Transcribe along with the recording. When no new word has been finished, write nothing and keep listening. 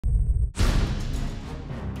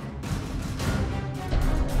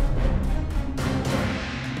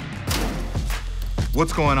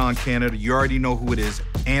What's going on, Canada? You already know who it is.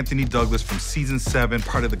 Anthony Douglas from Season 7,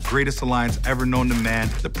 part of the greatest alliance ever known to man,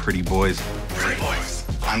 the Pretty Boys. Pretty Boys.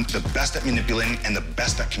 I'm the best at manipulating and the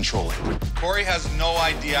best at controlling. Corey has no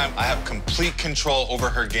idea I have complete control over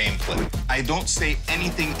her gameplay. I don't say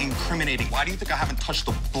anything incriminating. Why do you think I haven't touched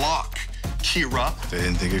the block, Kira? They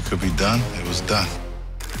didn't think it could be done. It was done.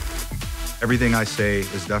 Everything I say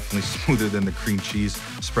is definitely smoother than the cream cheese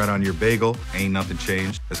spread on your bagel. Ain't nothing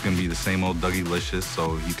changed. It's gonna be the same old Dougie-licious,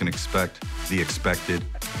 so you can expect the expected.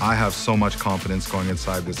 I have so much confidence going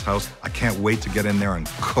inside this house. I can't wait to get in there and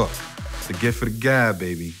cook. The gift of the gab,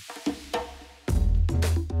 baby.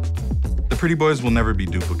 The Pretty Boys will never be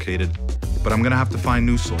duplicated, but I'm gonna have to find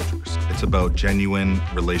new soldiers. It's about genuine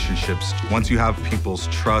relationships. Once you have people's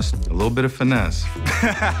trust, a little bit of finesse.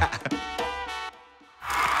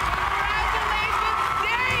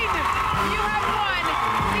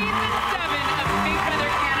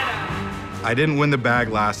 I didn't win the bag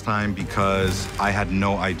last time because I had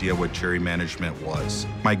no idea what jury management was.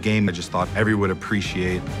 My game, I just thought everyone would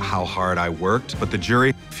appreciate how hard I worked, but the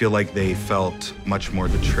jury feel like they felt much more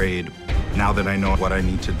betrayed. Now that I know what I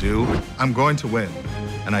need to do, I'm going to win.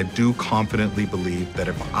 And I do confidently believe that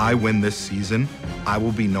if I win this season, I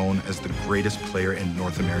will be known as the greatest player in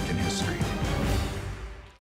North American history.